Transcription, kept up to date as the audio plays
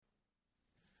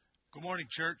Good morning,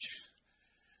 church.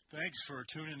 Thanks for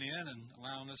tuning in and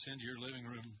allowing us into your living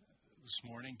room this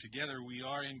morning. Together we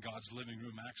are in God's living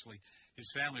room, actually,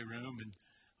 his family room, and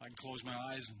I can close my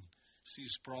eyes and see you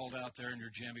sprawled out there in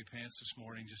your jammy pants this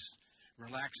morning, just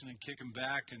relaxing and kicking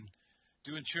back and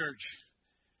doing church.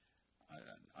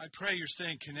 I pray you're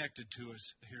staying connected to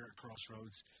us here at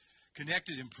Crossroads,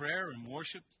 connected in prayer and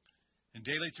worship, and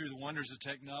daily through the wonders of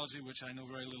technology, which I know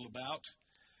very little about.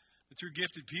 But through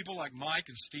gifted people like Mike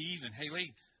and Steve and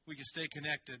Haley, we can stay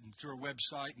connected, and through our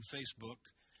website and Facebook,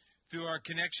 through our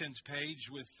connections page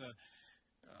with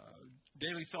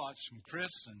daily thoughts from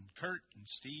Chris and Kurt and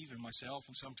Steve and myself,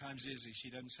 and sometimes Izzy. She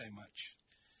doesn't say much.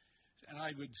 And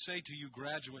I would say to you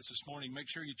graduates this morning, make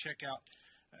sure you check out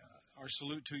our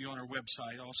salute to you on our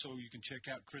website. Also, you can check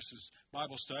out Chris's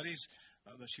Bible studies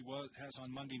that she has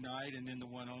on Monday night and then the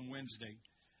one on Wednesday.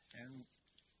 And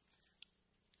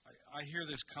I hear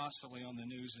this constantly on the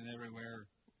news and everywhere.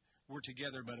 We're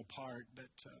together but apart. But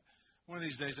one of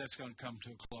these days that's going to come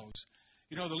to a close.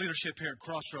 You know, the leadership here at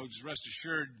Crossroads, rest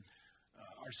assured,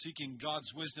 are seeking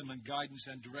God's wisdom and guidance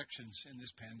and directions in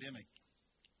this pandemic.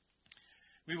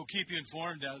 We will keep you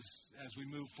informed as we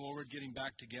move forward, getting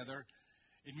back together.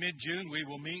 In mid-June, we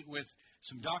will meet with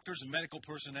some doctors and medical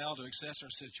personnel to assess our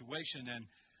situation and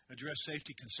address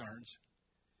safety concerns.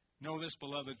 Know this,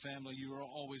 beloved family, you are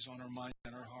always on our minds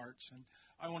and our hearts. And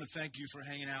I want to thank you for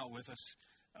hanging out with us.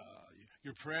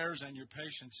 Your prayers and your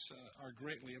patience are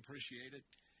greatly appreciated.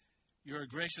 You're a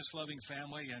gracious, loving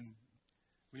family, and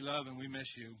we love and we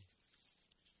miss you.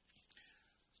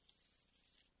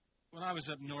 When I was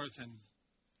up north in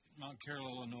Mount Carroll,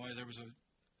 Illinois, there was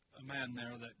a man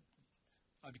there that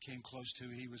I became close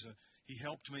to. He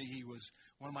helped me. He was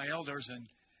one of my elders, and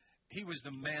he was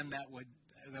the man that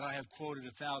I have quoted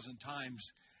 1,000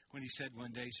 times when he said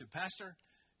one day, he said, "Pastor,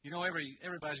 you know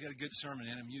everybody's got a good sermon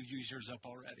in him. You've used yours up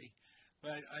already."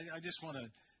 But I just want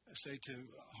to say to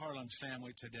Harlan's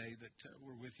family today that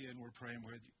we're with you and we're praying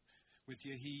with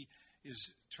you. He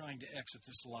is trying to exit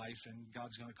this life, and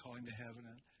God's going to call him to heaven.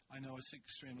 And I know it's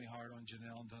extremely hard on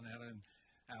Janelle and Donetta and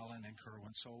Alan and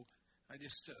Kerwin. So I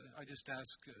just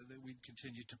ask that we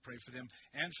continue to pray for them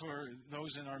and for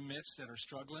those in our midst that are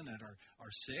struggling and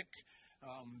are sick.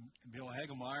 Bill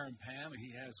Hagemeyer and Pam,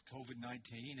 he has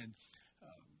COVID-19, and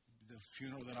the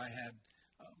funeral that I had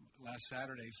last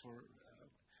Saturday for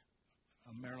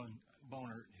Marilyn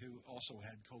Boner, who also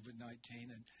had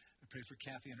COVID-19, and I pray for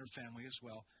Kathy and her family as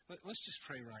well. Let's just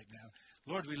pray right now.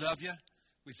 Lord, we love you.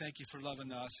 We thank you for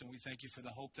loving us, and we thank you for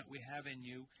the hope that we have in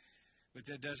you, but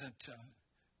that doesn't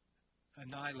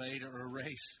annihilate or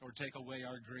erase or take away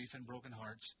our grief and broken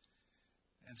hearts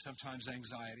and sometimes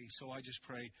anxiety. So I just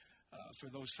pray for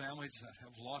those families that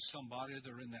have lost somebody, that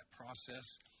are in that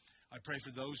process. I pray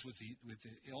for those with the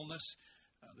illness,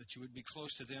 that you would be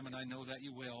close to them, and I know that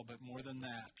you will, but more than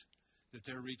that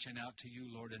they're reaching out to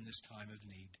you, Lord, in this time of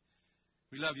need.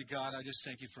 We love you, God. I just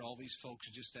thank you for all these folks.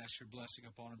 Just ask your blessing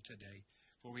upon them today,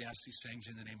 for we ask these things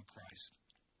in the name of Christ.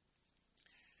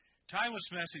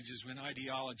 Timeless messages when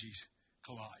ideologies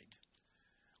collide.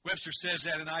 Webster says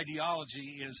that an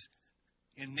ideology is,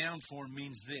 in noun form,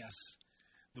 means this: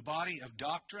 the body of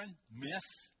doctrine,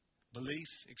 myth,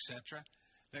 belief, etc.,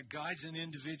 that guides an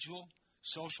individual,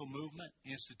 social movement,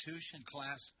 institution,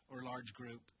 class, or large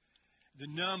group. The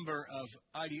number of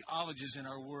ideologies in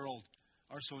our world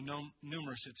are so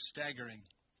numerous it's staggering.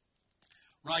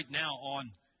 Right now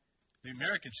on the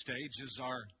American stage is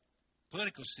our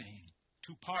political scene.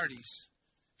 Two parties,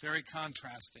 very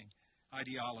contrasting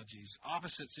ideologies,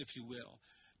 opposites if you will.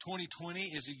 2020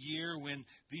 is a year when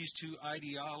these two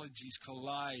ideologies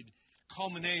collide,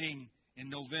 culminating in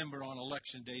November on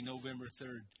Election Day, November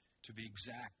 3rd to be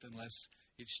exact, unless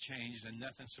it's changed, and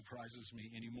nothing surprises me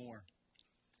anymore.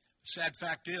 The sad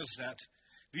fact is that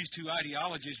these two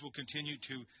ideologies will continue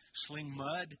to sling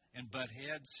mud and butt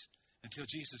heads until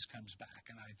Jesus comes back,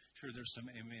 and I'm sure there's some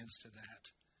amens to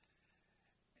that.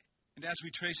 And as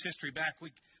we trace history back,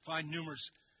 we find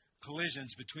numerous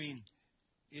collisions between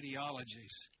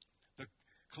ideologies. The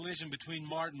collision between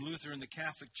Martin Luther and the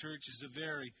Catholic Church is a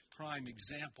very prime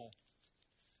example.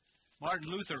 Martin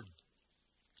Luther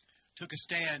took a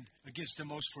stand against the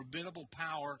most formidable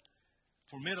power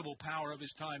of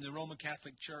his time, the Roman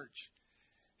Catholic Church.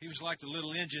 He was like the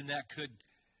little engine that could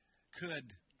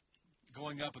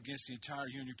going up against the entire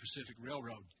Union Pacific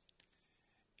Railroad.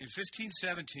 In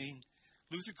 1517,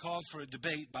 Luther called for a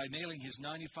debate by nailing his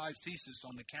 95 Theses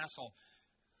on the castle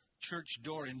church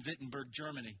door in Wittenberg,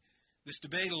 Germany. This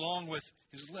debate, along with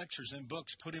his lectures and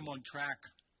books, put him on a track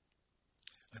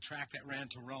that ran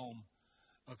to Rome.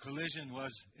 A collision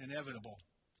was inevitable.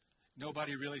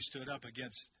 Nobody really stood up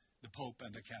against the Pope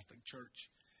and the Catholic Church.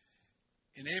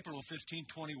 In April of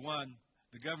 1521,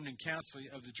 the governing council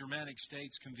of the Germanic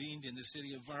states convened in the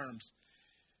city of Worms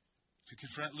to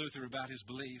confront Luther about his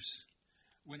beliefs.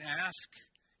 When asked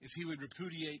if he would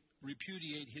repudiate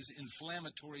his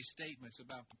inflammatory statements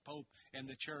about the Pope and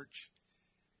the Church,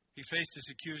 he faced his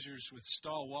accusers with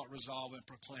stalwart resolve and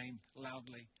proclaimed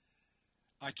loudly,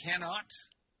 "I cannot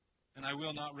and I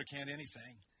will not recant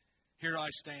anything. Here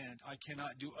I stand. I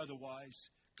cannot do otherwise.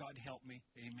 God help me.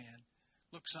 Amen."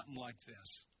 Look something like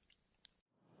this.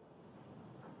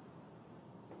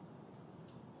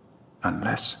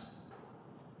 Unless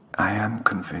I am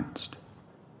convinced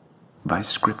by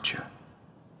Scripture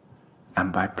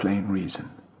and by plain reason,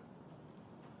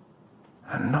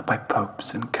 and not by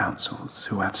popes and councils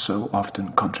who have so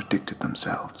often contradicted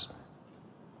themselves,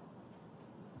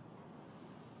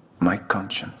 my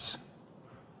conscience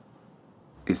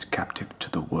is captive to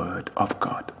the word of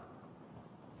God.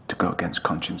 To go against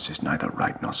conscience is neither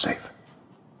right nor safe.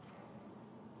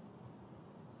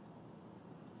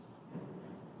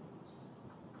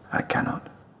 I cannot,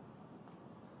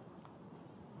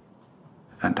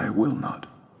 and I will not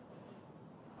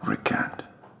recant.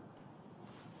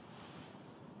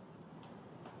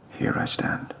 Here I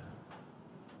stand.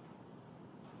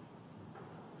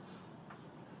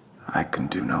 I can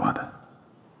do no other.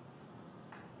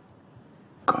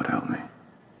 God help me.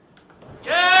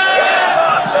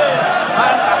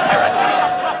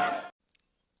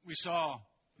 We saw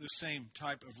the same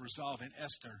type of resolve in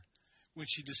Esther when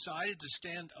she decided to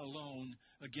stand alone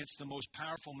against the most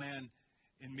powerful man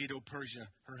in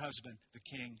Medo-Persia, her husband, the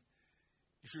king.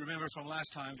 If you remember from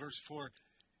last time, verse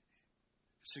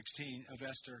 4:16 of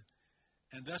Esther,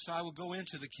 "And thus I will go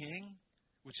into the king,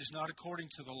 which is not according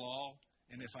to the law,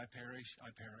 and if I perish,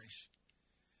 I perish."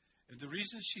 And the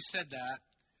reason she said that,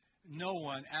 no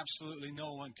one, absolutely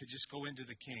no one, could just go into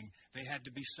the king. They had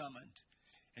to be summoned.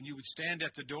 And you would stand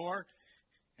at the door,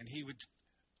 and he would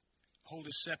hold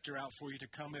his scepter out for you to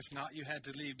come. If not, you had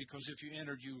to leave, because if you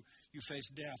entered, you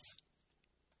faced death.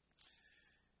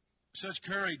 Such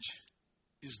courage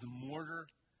is the mortar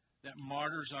that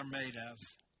martyrs are made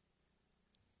of.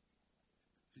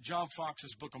 John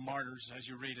Fox's Book of Martyrs, as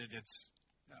you read it, it's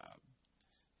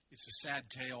a sad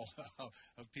tale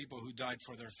of people who died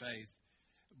for their faith.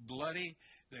 Bloody,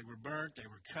 they were burnt, they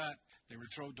were cut, they were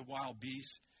thrown to wild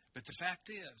beasts. But the fact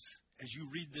is, as you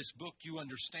read this book, you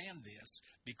understand this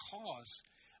because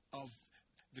of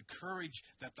the courage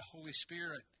that the Holy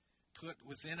Spirit put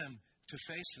within him to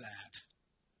face that.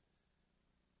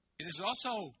 It is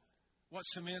also what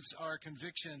cements our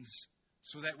convictions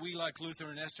so that we, like Luther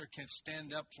and Esther, can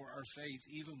stand up for our faith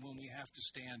even when we have to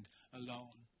stand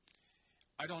alone.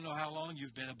 I don't know how long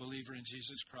you've been a believer in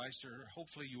Jesus Christ, or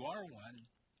hopefully you are one,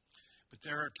 but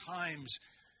there are times,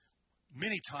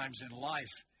 many times in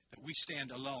life, that we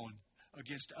stand alone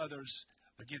against others,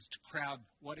 against a crowd,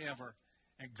 whatever.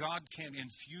 And God can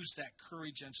infuse that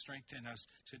courage and strength in us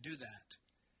to do that.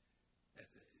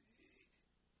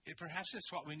 Perhaps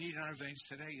that's what we need in our veins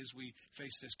today as we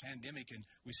face this pandemic and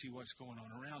we see what's going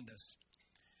on around us.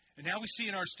 And now we see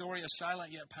in our story a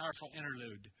silent yet powerful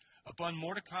interlude. Upon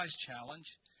Mordecai's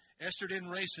challenge, Esther didn't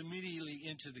race immediately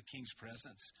into the king's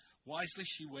presence. Wisely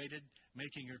she waited,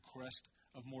 making her request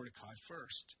of Mordecai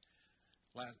first.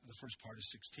 The first part is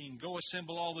 16. "Go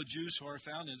assemble all the Jews who are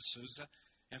found in Susa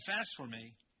and fast for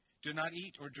me. Do not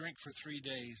eat or drink for 3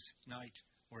 days, night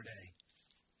or day."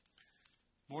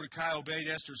 Mordecai obeyed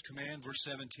Esther's command, verse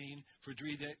 17. For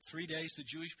 3 days the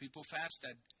Jewish people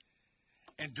fasted.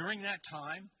 And during that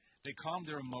time, they calmed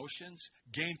their emotions,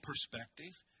 gained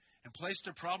perspective, and placed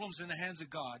their problems in the hands of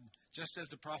God, just as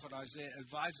the prophet Isaiah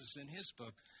advises in his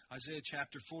book, Isaiah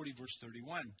chapter 40, verse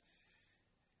 31.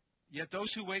 "Yet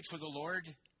those who wait for the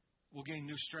Lord will gain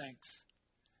new strength.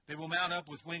 They will mount up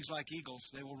with wings like eagles.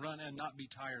 They will run and not be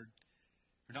tired,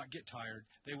 or not get tired.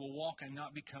 They will walk and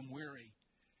not become weary."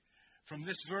 From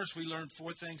this verse, we learn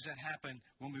 4 things that happen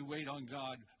when we wait on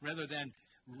God, rather than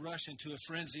rush into a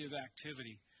frenzy of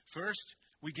activity. First,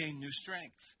 we gain new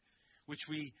strength, which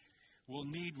we will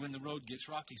need when the road gets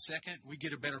rocky. Second, we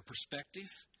get a better perspective,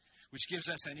 which gives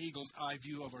us an eagle's eye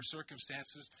view of our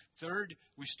circumstances. Third,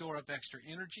 we store up extra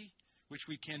energy, which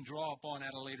we can draw upon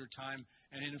at a later time.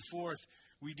 And in the fourth,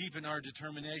 we deepen our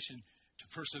determination to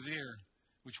persevere,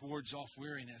 which wards off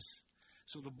weariness.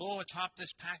 So the bow atop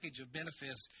this package of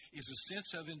benefits is a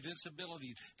sense of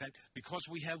invincibility, that because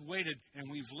we have waited and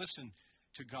we've listened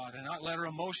to God and not let our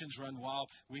emotions run wild,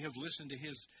 we have listened to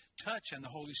his touch, and the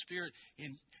Holy Spirit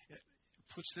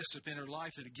puts this up in our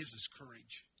life, that it gives us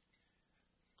courage.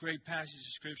 Great passage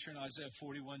of Scripture in Isaiah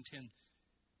 41:10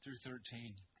 through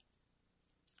 13.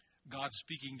 God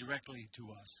speaking directly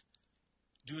to us.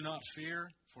 Do not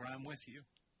fear, for I am with you.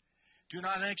 Do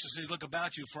not anxiously look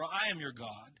about you, for I am your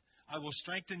God. I will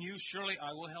strengthen you. Surely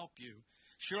I will help you.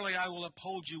 Surely I will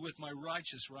uphold you with my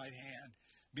righteous right hand.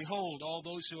 Behold, all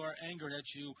those who are angered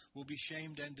at you will be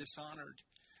shamed and dishonored.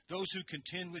 Those who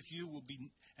contend with you will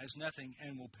be as nothing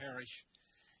and will perish.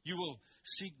 You will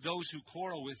seek those who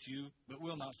quarrel with you, but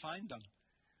will not find them.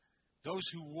 Those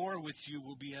who war with you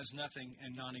will be as nothing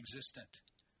and non-existent.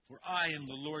 For I am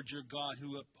the Lord your God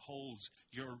who upholds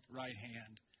your right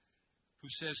hand, who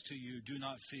says to you, do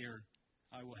not fear,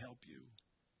 I will help you.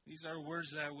 These are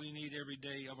words that we need every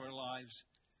day of our lives,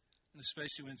 and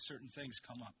especially when certain things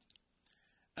come up.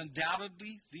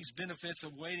 Undoubtedly, these benefits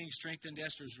of waiting strengthened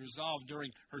Esther's resolve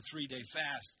during her 3-day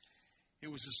fast.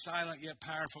 It was a silent yet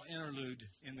powerful interlude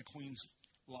in the queen's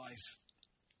life.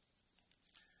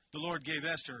 The Lord gave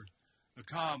Esther a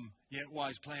calm yet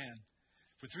wise plan.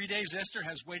 For 3 days, Esther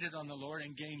has waited on the Lord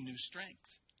and gained new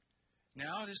strength.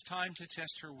 Now it is time to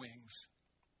test her wings.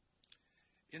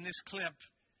 In this clip,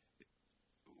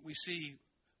 we see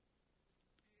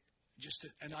just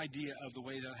an idea of the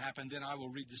way that happened. Then I will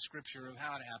read the scripture of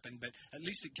how it happened, but at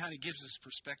least it kind of gives us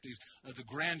perspective of the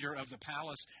grandeur of the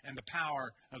palace and the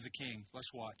power of the king.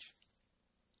 Let's watch.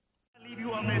 I leave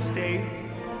you on this day,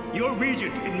 your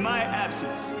regent in my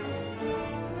absence,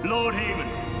 Lord Haman,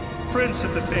 Prince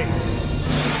of the Face.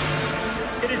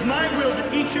 It is my will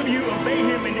that each of you obey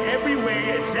him in every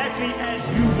way exactly as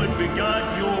you would regard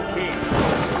your king.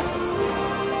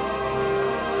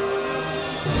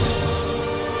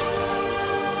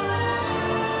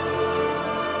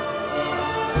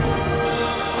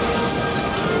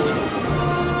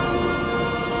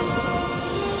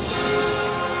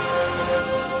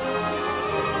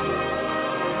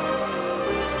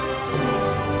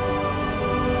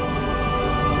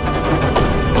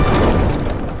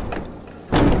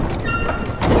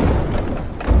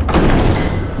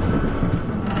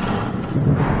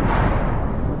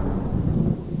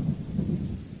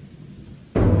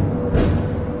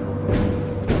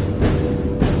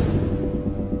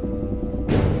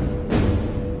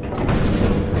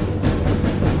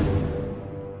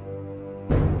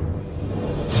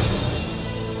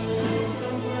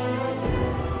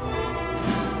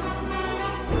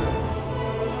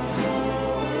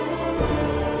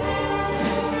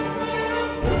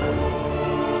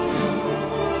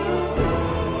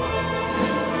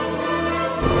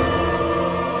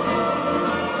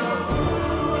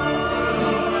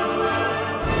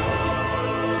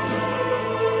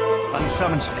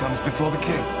 Summons she comes before the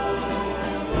king.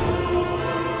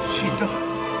 She does.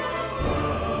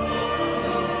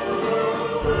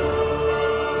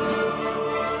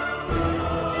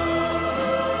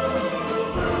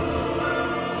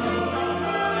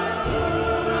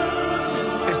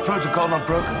 Is protocol not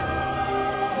broken?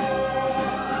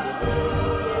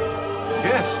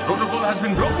 Yes, protocol has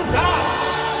been broken down.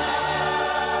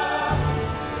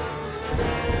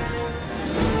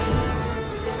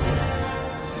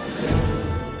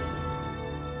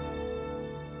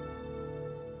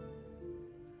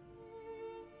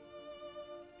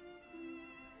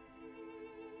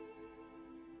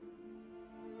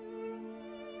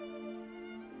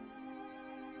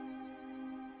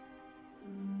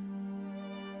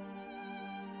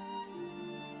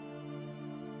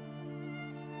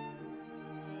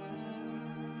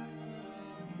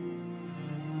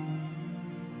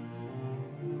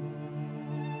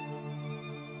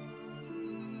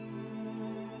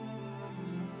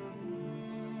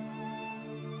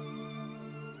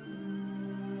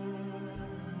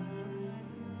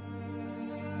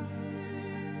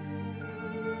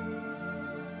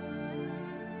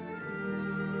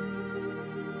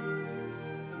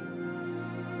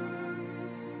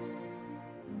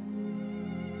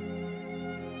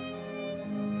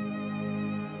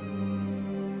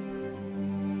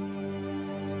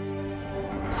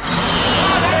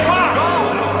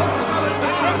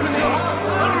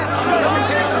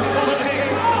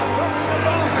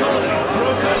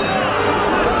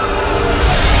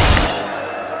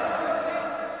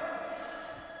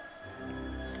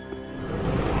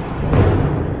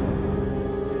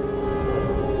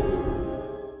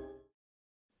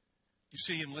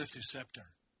 See him lift his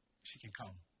scepter. She can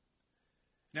come.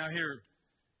 Now here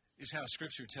is how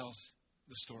Scripture tells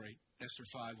the story, Esther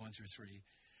 5, 1 through 3.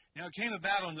 Now it came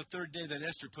about on the 3rd day that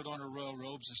Esther put on her royal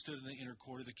robes and stood in the inner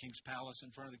court of the king's palace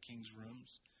in front of the king's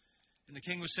rooms. And the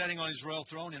king was sitting on his royal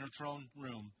throne in a throne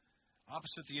room,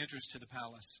 opposite the entrance to the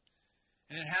palace.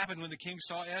 And it happened when the king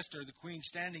saw Esther, the queen,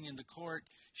 standing in the court,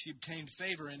 she obtained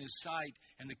favor in his sight,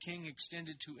 and the king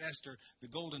extended to Esther the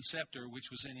golden scepter which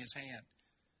was in his hand.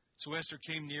 So Esther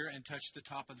came near and touched the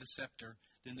top of the scepter.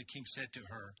 Then the king said to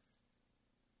her,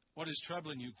 "What is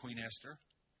troubling you, Queen Esther?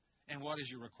 And what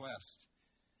is your request?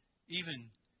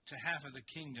 Even to half of the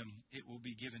kingdom it will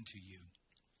be given to you."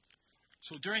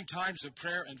 So during times of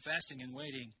prayer and fasting and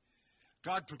waiting,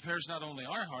 God prepares not only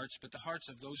our hearts, but the hearts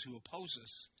of those who oppose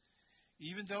us,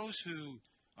 even those who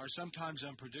are sometimes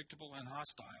unpredictable and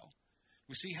hostile.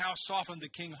 We see how softened the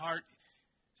king's heart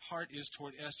is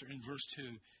toward Esther in verse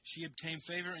 2. She obtained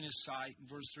favor in his sight. In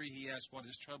verse 3, he asked, "What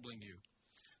is troubling you?"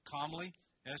 Calmly,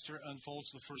 Esther unfolds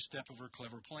the first step of her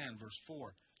clever plan. Verse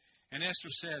 4. And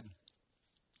Esther said,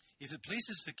 "If it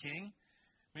pleases the king,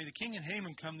 may the king and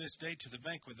Haman come this day to the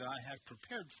banquet that I have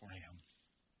prepared for him."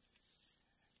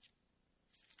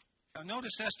 Now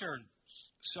notice Esther's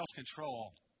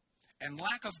self-control and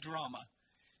lack of drama.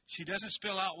 She doesn't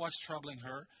spill out what's troubling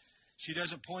her. She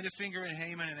doesn't point a finger at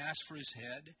Haman and ask for his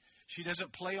head. She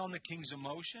doesn't play on the king's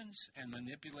emotions and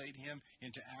manipulate him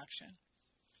into action.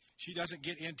 She doesn't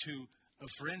get into a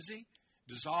frenzy,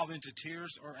 dissolve into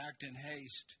tears, or act in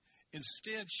haste.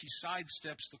 Instead, she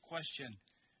sidesteps the question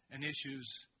and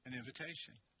issues an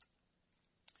invitation.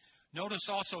 Notice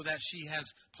also that she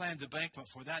has planned the banquet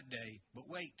for that day, but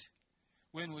wait.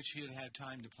 When would she have had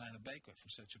time to plan a banquet for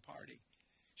such a party?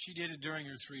 She did it during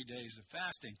her 3 days of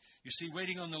fasting. You see,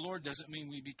 waiting on the Lord doesn't mean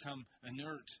we become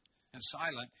inert and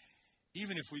silent.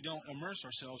 Even if we don't immerse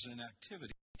ourselves in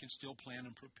activity, we can still plan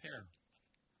and prepare.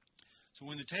 So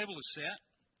when the table is set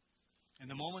and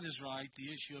the moment is right,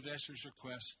 the issue of Esther's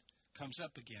request comes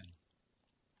up again.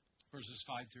 Verses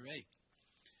 5 through 8.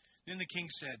 Then the king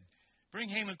said, "Bring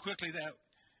Haman quickly that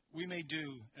we may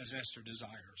do as Esther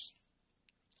desires."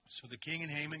 So the king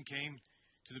and Haman came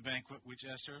to the banquet which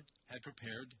Esther had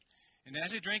prepared. And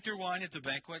as they drank their wine at the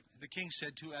banquet, the king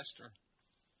said to Esther,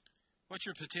 "What's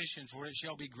your petition? For it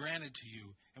shall be granted to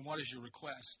you. And what is your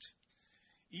request?"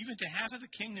 "Even to half of the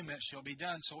kingdom it shall be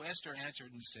done." So Esther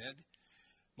answered and said,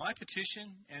 "My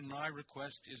petition and my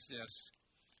request is this.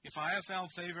 If I have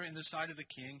found favor in the sight of the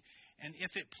king, and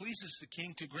if it pleases the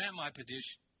king to grant my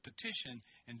petition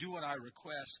and do what I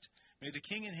request, may the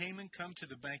king and Haman come to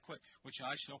the banquet which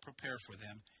I shall prepare for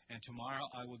them, and tomorrow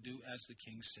I will do as the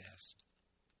king says."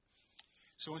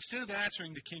 So instead of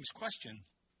answering the king's question,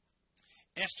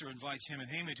 Esther invites him and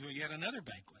Haman to yet another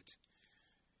banquet.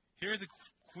 Here the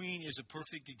queen is a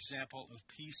perfect example of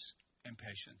peace and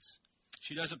patience.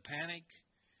 She doesn't panic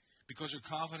because her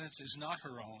confidence is not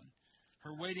her own.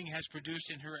 Her waiting has produced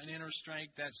in her an inner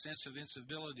strength, that sense of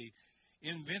invincibility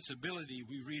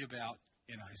we read about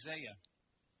in Isaiah.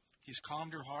 He's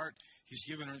calmed her heart. He's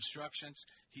given her instructions.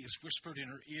 He has whispered in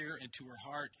her ear and to her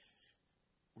heart,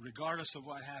 "Regardless of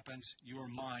what happens, you are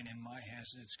mine in my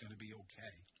hands, and it's going to be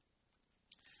okay."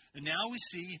 And now we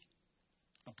see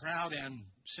a proud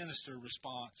and sinister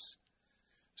response.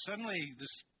 Suddenly, the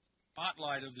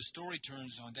spotlight of the story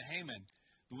turns onto Haman,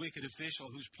 the wicked official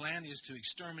whose plan is to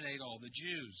exterminate all the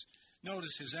Jews.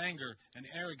 Notice his anger and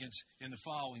arrogance in the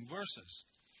following verses.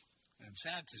 And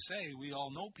sad to say, we all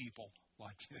know people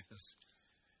like this.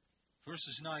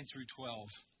 Verses 9 through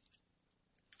 12.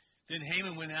 Then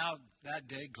Haman went out that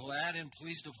day glad and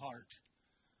pleased of heart.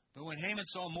 But when Haman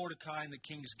saw Mordecai in the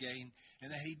king's gate,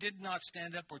 and that he did not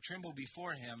stand up or tremble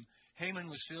before him, Haman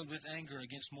was filled with anger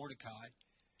against Mordecai.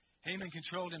 Haman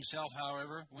controlled himself,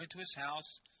 however, went to his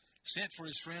house, sent for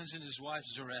his friends and his wife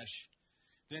Zeresh.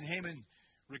 Then Haman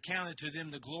recounted to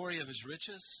them the glory of his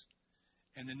riches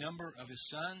and the number of his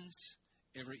sons,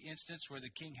 every instance where the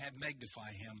king had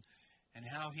magnified him, and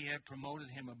how he had promoted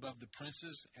him above the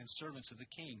princes and servants of the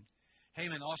king.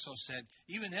 Haman also said,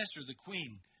 "Even Esther the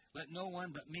queen, let no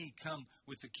one but me come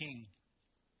with the king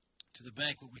to the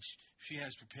banquet which she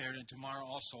has prepared, and tomorrow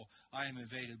also I am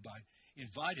invited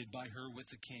by her with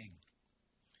the king."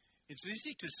 It's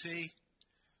easy to see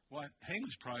what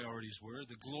Haman's priorities were: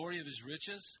 the glory of his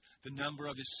riches, the number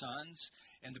of his sons,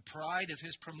 and the pride of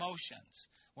his promotions.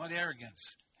 What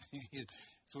arrogance.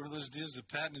 It's one of those deals of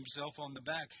patting himself on the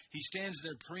back. He stands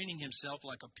there preening himself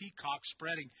like a peacock,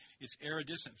 spreading its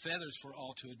iridescent feathers for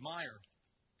all to admire.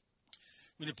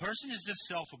 When a person is this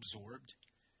self-absorbed,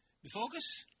 the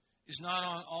focus is not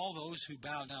on all those who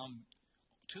bow down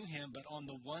to him, but on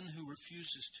the one who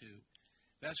refuses to.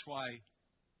 That's why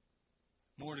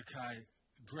Mordecai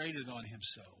grated on him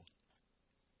so.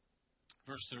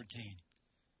 Verse 13.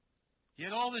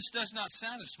 Yet all this does not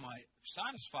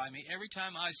satisfy me every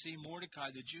time I see Mordecai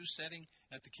the Jew sitting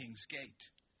at the king's gate.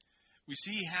 We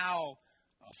see how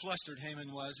flustered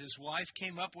Haman was. His wife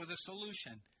came up with a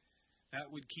solution that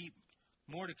would keep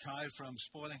Mordecai from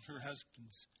spoiling her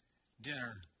husband's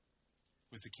dinner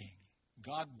with the king.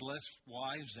 God bless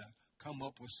wives that come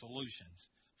up with solutions.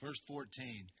 Verse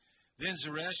 14. Then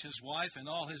Zeresh, his wife, and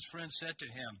all his friends said to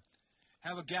him,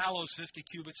 have a gallows 50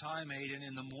 cubits high made, and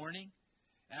in the morning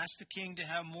ask the king to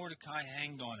have Mordecai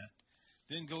hanged on it.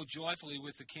 Then go joyfully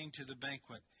with the king to the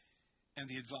banquet. And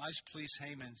the advice pleased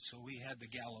Haman, so he had the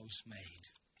gallows made.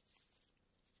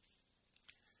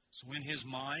 So in his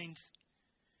mind,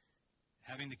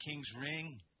 having the king's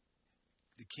ring,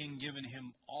 the king giving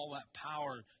him all that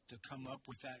power to come up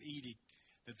with that edict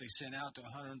that they sent out to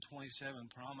 127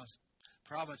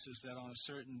 provinces that on a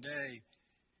certain day,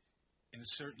 in a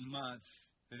certain month,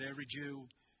 that every Jew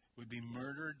would be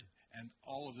murdered and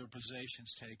all of their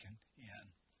possessions taken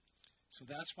in. So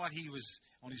that's what he was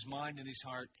on his mind and his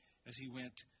heart as he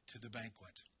went to the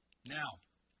banquet. Now,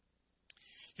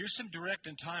 here's some direct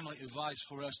and timely advice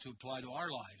for us to apply to our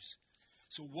lives.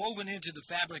 So woven into the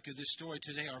fabric of this story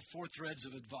today are 4 threads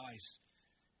of advice.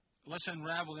 Let's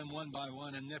unravel them one by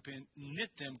one and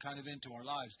knit them kind of into our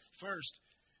lives. First,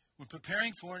 when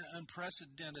preparing for an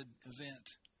unprecedented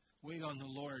event, wait on the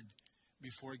Lord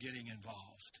before getting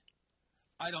involved.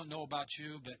 I don't know about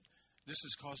you, but this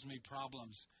has caused me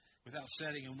problems. Without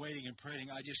sitting and waiting and praying,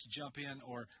 I just jump in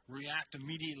or react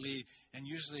immediately, and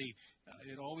usually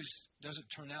it always doesn't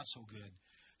turn out so good.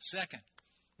 Second,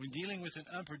 when dealing with an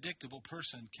unpredictable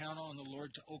person, count on the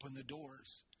Lord to open the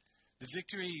doors. The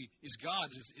victory is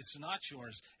God's, it's not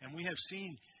yours. And we have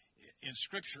seen in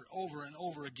Scripture over and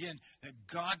over again that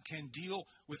God can deal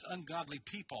with ungodly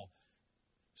people.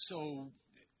 So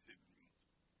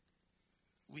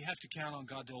we have to count on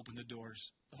God to open the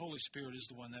doors. The Holy Spirit is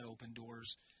the one that opened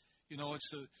doors. You know,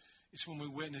 it's when we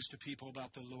witness to people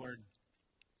about the Lord.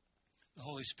 The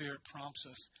Holy Spirit prompts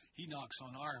us. He knocks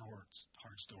on our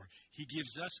heart's door. He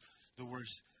gives us the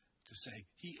words to say.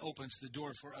 He opens the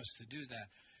door for us to do that.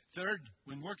 Third,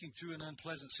 when working through an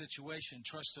unpleasant situation,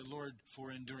 trust the Lord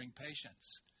for enduring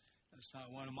patience. That's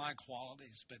not one of my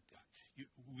qualities, but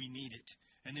we need it.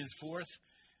 And then fourth,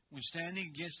 when standing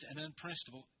against an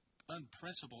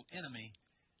unprincipled enemy,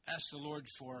 ask the Lord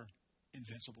for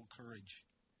invincible courage.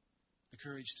 The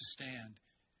courage to stand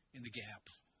in the gap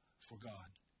for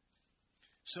God.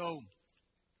 So,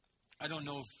 I don't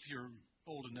know if you're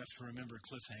old enough to remember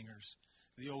cliffhangers,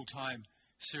 the old-time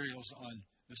serials on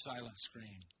the silent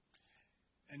screen.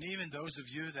 And even those of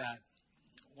you that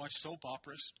watch soap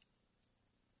operas,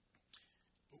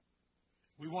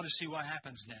 we want to see what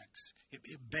happens next.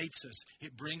 It baits us.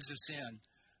 It brings us in.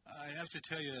 I have to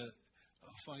tell you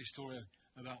a funny story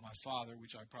about my father,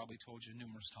 which I probably told you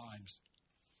numerous times.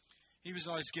 He was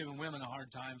always giving women a hard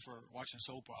time for watching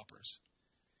soap operas.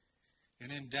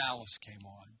 And then Dallas came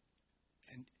on.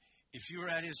 And if you were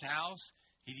at his house,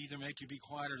 he'd either make you be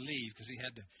quiet or leave because he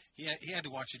had to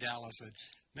watch Dallas. And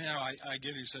man, I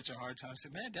give him such a hard time. I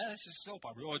said, man, Dad, it's just a soap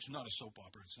opera. Oh, it's not a soap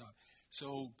opera. It's not.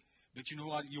 So, but you know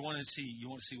what? You want to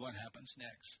see what happens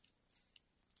next.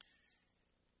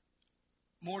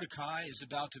 Mordecai is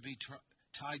about to be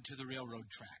tied to the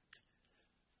railroad track.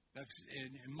 That's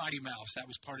in Mighty Mouse. That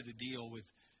was part of the deal with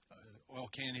Oil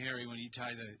Can Harry when he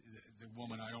tied the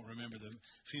woman, I don't remember, the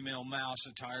female mouse,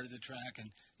 and tied her to the track,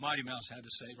 and Mighty Mouse had to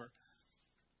save her.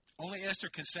 Only Esther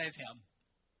can save him.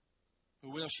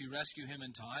 But will she rescue him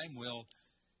in time? Will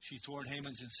she thwart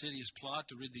Haman's insidious plot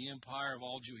to rid the empire of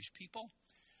all Jewish people?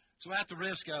 So at the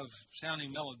risk of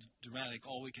sounding melodramatic,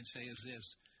 all we can say is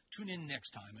this. Tune in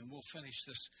next time, and we'll finish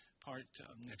this part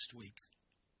next week.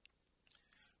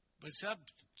 But it's up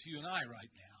to you and I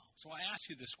right now. So I ask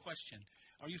you this question.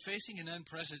 Are you facing an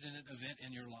unprecedented event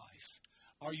in your life?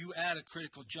 Are you at a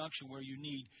critical junction where you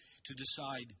need to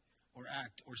decide or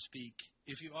act or speak?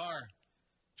 If you are,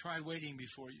 try waiting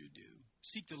before you do.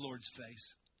 Seek the Lord's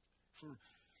face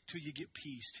till you get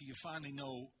peace, till you finally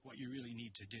know what you really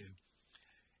need to do.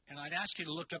 And I'd ask you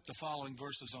to look up the following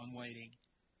verses on waiting.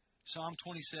 Psalm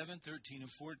 27, 13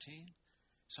 and 14.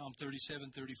 Psalm 37,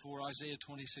 34, Isaiah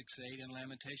 26, 8, and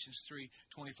Lamentations 3,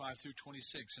 25 through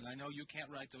 26. And I know you can't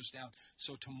write those down.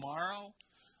 So tomorrow,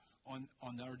 on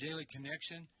our Daily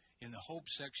Connection, in the Hope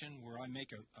section, where I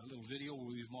make a little video where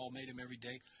we've all made them every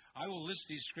day, I will list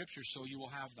these scriptures so you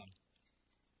will have them.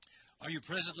 Are you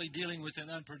presently dealing with an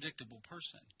unpredictable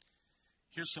person?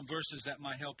 Here's some verses that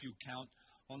might help you count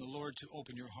on the Lord to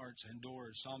open your hearts and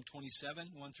doors. Psalm 27,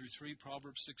 1 through 3,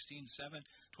 Proverbs 16, 7,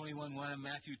 21, 1, and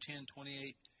Matthew 10,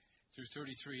 28 through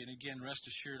 33. And again, rest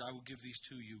assured, I will give these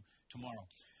to you tomorrow.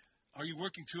 Are you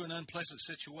working through an unpleasant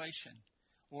situation?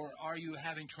 Or are you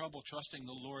having trouble trusting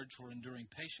the Lord for enduring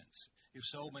patience? If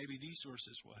so, maybe these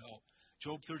verses will help.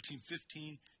 Job 13,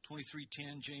 15, 23,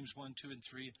 10, James 1, 2, and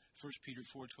 3, 1 Peter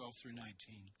 4, 12 through 19.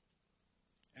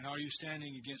 And are you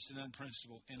standing against an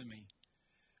unprincipled enemy?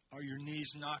 Are your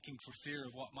knees knocking for fear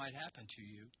of what might happen to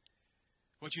you?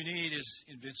 What you need is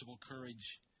invincible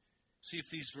courage. See if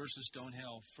these verses don't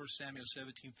help. 1 Samuel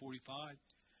 17:45,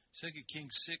 2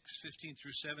 Kings 6:15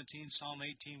 through 17, Psalm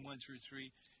 18:1 through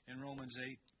 3, and Romans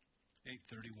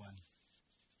 8:31.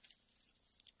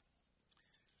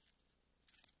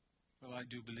 Well, I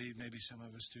do believe maybe some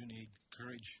of us do need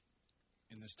courage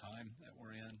in this time that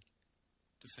we're in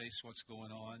to face what's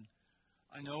going on.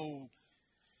 I know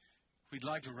we'd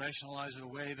like to rationalize it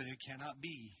away, but it cannot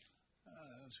be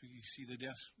as we see the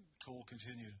death toll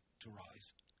continue to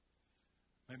rise.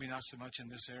 Maybe not so much in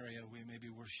this area. Maybe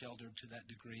we're sheltered to that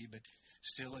degree, but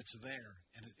still it's there.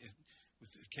 And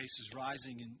with the cases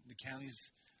rising in the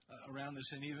counties around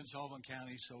us and even Sullivan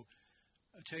County. So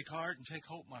take heart and take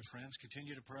hope, my friends.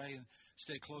 Continue to pray and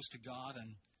stay close to God,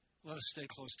 and let us stay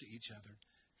close to each other.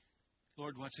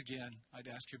 Lord, once again, I'd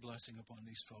ask your blessing upon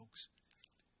these folks.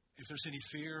 If there's any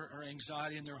fear or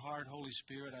anxiety in their heart, Holy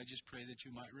Spirit, I just pray that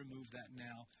you might remove that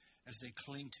now as they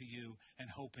cling to you and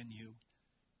hope in you.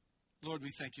 Lord,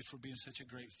 we thank you for being such a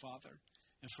great Father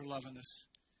and for loving us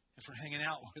and for hanging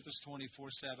out with us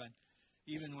 24/7.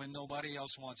 Even when nobody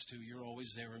else wants to, you're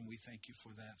always there, and we thank you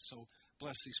for that. So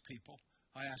bless these people.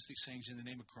 I ask these things in the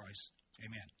name of Christ.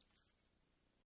 Amen.